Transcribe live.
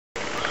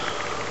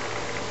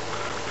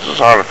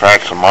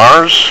artifacts of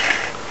Mars,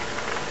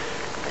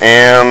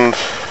 and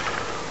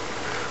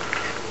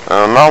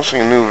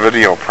announcing a new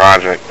video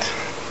project.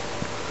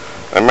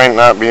 I might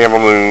not be able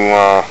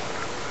to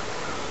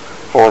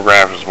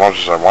photograph as much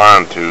as I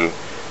wanted to,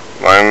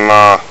 but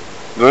I'm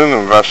doing an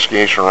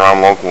investigation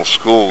around local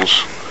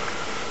schools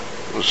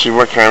to see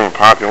what kind of a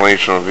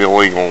population of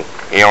illegal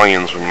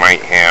aliens we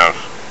might have.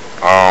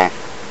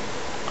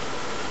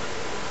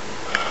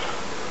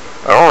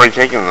 I've already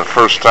taken the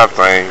first step.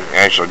 I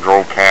actually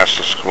drove past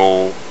the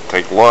school,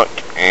 take a look,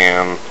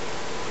 and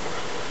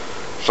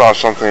saw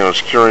something that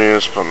was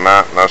curious but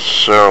not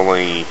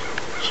necessarily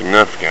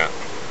significant.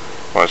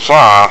 What I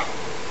saw,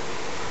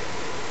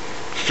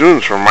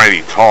 students were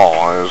mighty tall.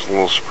 I was a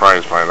little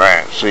surprised by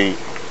that. See,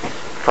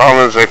 the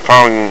problem is they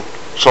found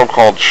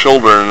so-called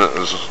children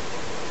as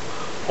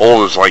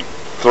old as like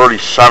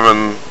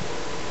 37.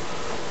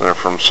 They're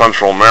from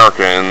Central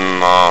America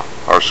in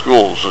our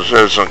schools, which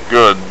isn't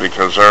good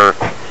because they're,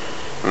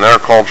 in their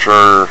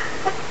culture,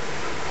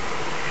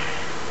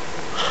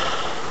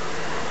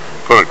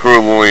 put it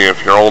crudely,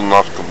 if you're old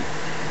enough to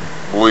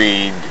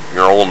bleed,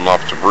 you're old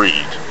enough to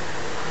breed.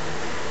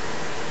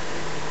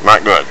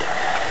 Not good.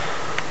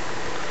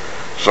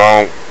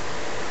 So,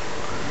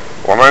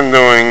 what I'm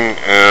doing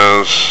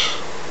is,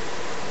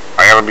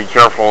 I gotta be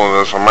careful of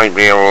this. I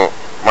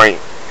might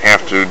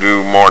have to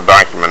do more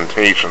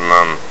documentation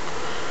than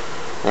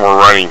more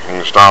writing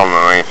things down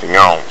than anything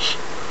else.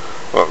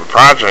 But the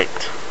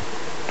project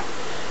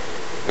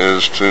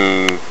is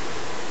to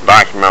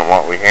document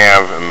what we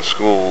have in the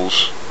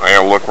schools. I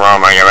gotta look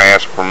around, I gotta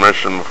ask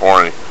permission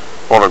before I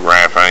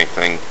photograph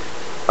anything.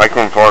 I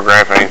couldn't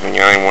photograph anything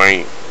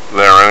anyway.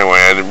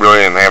 I really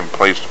didn't have a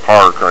place to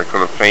park, or I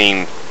could have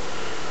feigned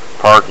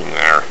parking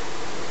there.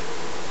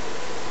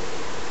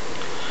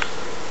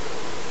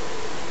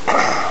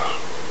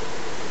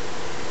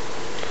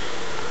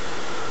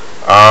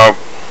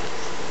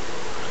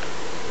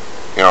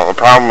 You know, the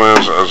problem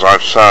is, as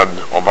I've said,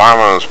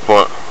 Obama has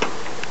put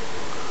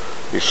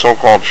these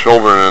so-called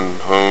children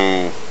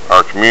into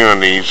our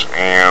communities,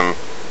 and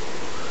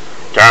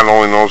God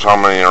only knows how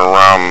many are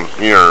around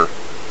here.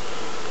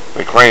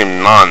 They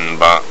claim none,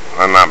 but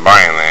I'm not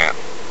buying that.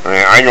 I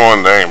mean, I go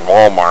into a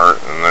Walmart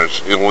and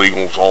there's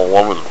illegals all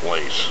over the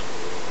place.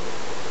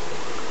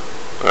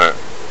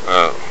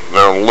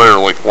 They're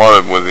literally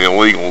flooded with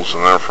illegals,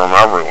 and they're from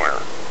everywhere.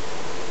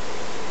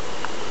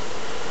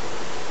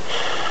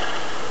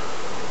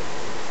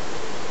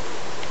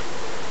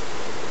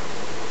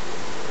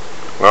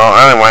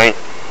 Well, anyway,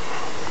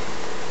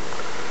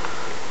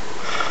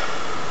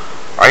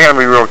 I gotta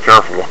be real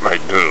careful what I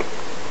do.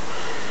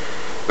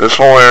 This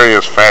whole area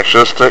is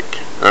fascistic,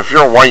 and if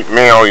you're a white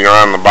male, you're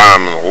on the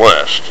bottom of the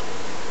list.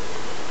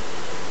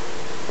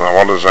 Now,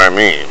 what does that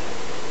mean?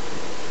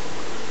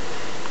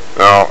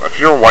 Now, if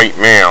you're a white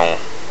male,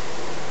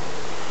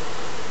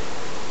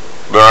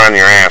 they're on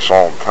your ass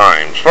all the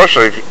time.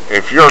 Especially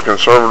if you're a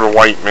conservative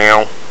white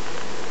male,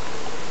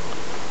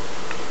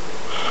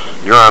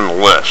 you're on the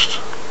list.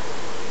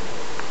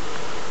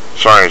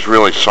 Sorry, it's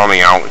really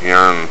sunny out here,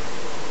 and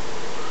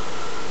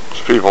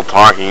there's people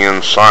talking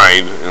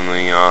inside in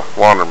the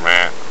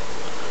laundromat.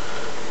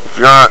 If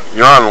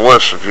you're on the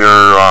list, if you're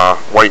a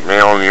white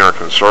male and you're a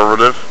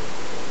conservative,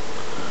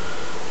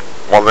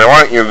 what they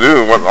want you to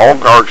do, what the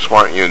oligarchs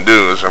want you to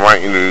do, is they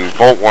want you to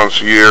vote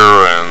once a year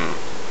and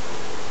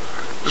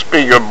just be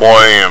a good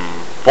boy and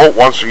vote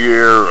once a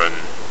year, and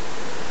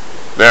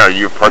there,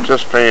 you've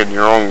participated in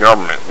your own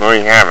government. No,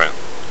 you haven't.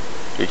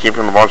 You're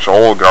keeping a bunch of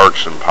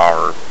oligarchs in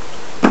power.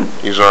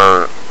 These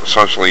are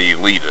essentially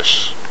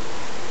elitists.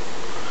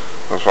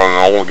 That's what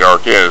an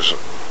oligarch is.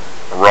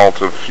 A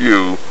relative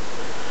few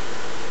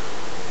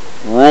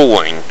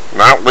ruling,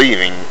 not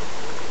leading,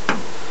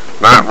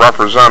 not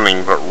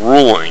representing, but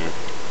ruling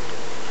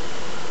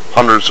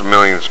hundreds of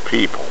millions of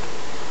people.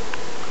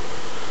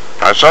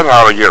 I said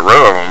how to get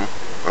rid of them.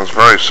 It's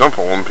very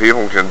simple, and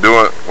people can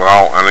do it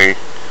without any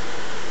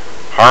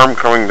harm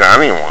coming to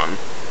anyone,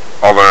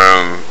 other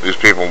than these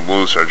people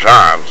lose their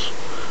jobs.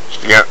 It's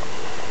to get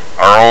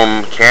our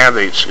own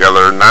candidates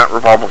together, not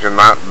Republican,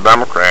 not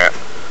Democrat,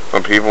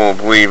 but people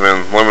who believe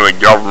in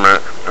limited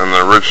government and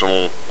the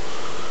original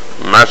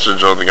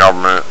message of the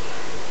government.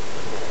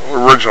 The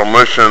original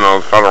mission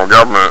of the federal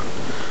government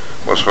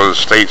was for the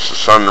states to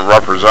send the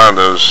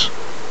representatives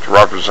to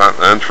represent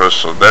the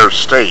interests of their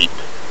state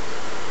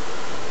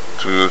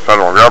to the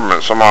federal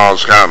government. Somehow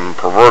it's gotten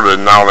perverted.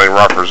 Now they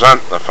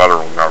represent the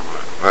federal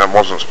government. That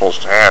wasn't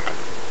supposed to happen.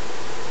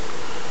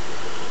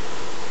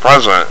 The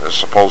president is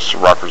supposed to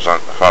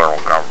represent the federal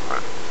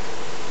government.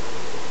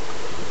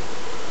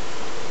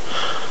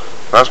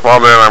 That's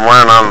about it. I'm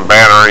wearing on the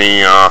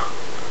battery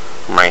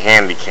my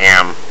handy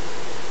cam.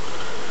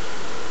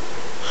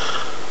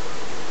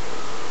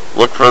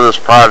 Look for this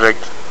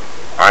project.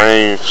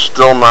 I'm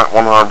still not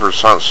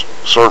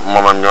 100% certain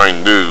what I'm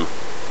going to do,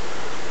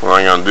 whether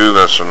I'm going to do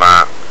this or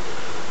not.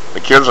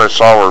 The kids I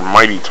saw were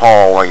mighty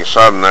tall, like I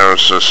said, and there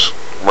was this,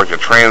 like a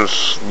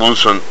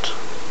translucent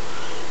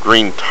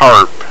green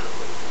tarp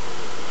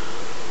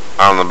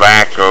on the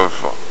back of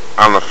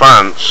on the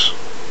fence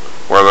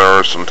where there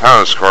were some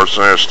tennis courts,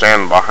 and they were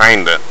standing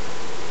behind it.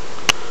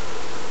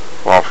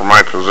 Well, from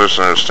my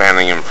position, they're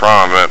standing in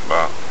front of it,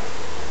 but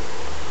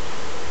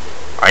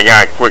I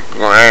got a quick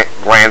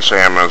glance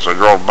at them as I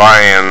drove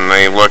by, and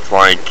they looked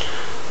like,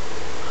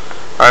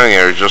 I think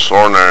they were just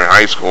ordinary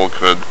high school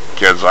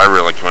kids. I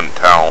really couldn't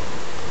tell.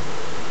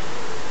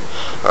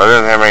 I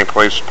didn't have any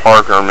place to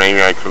park, or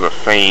maybe I could have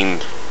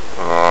feigned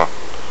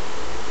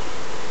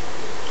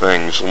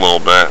things a little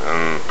bit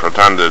and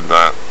pretended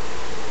that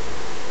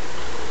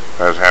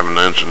I was having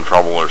engine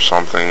trouble or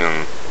something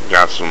and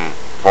got some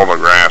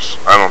photographs.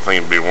 I don't think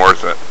it'd be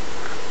worth it.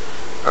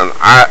 And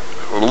it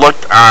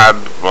looked odd,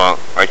 but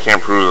I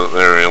can't prove that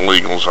they're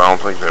illegals. I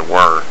don't think they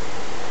were.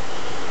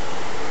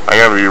 I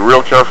gotta be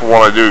real careful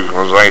what I do,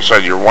 because like I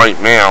said, you're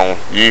white male,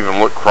 you even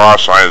look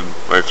cross-eyed,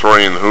 they throw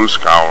you in the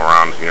hoosecow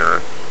around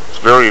here. It's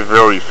very,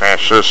 very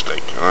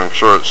fascistic, and I'm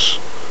sure it's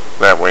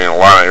that way in a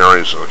lot of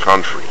areas of the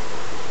country.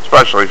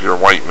 Especially if you're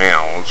white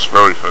male, it's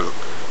very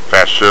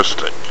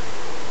fascistic.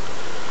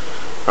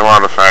 No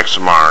artifacts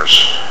of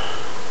Mars.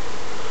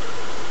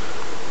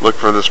 Look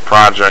for this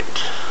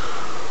project.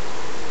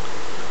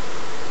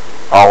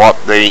 I'll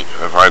update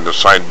if I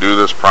decide to do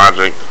this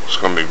project. It's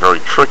going to be very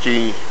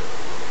tricky,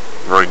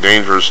 very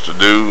dangerous to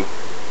do,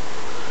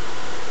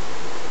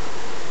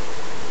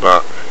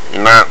 but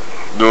you're not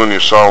doing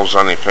yourselves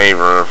any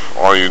favor if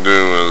all you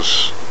do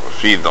is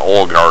feed the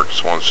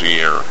oligarchs once a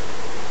year.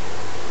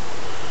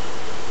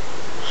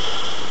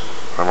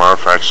 I'm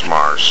Artifacts of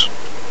Mars.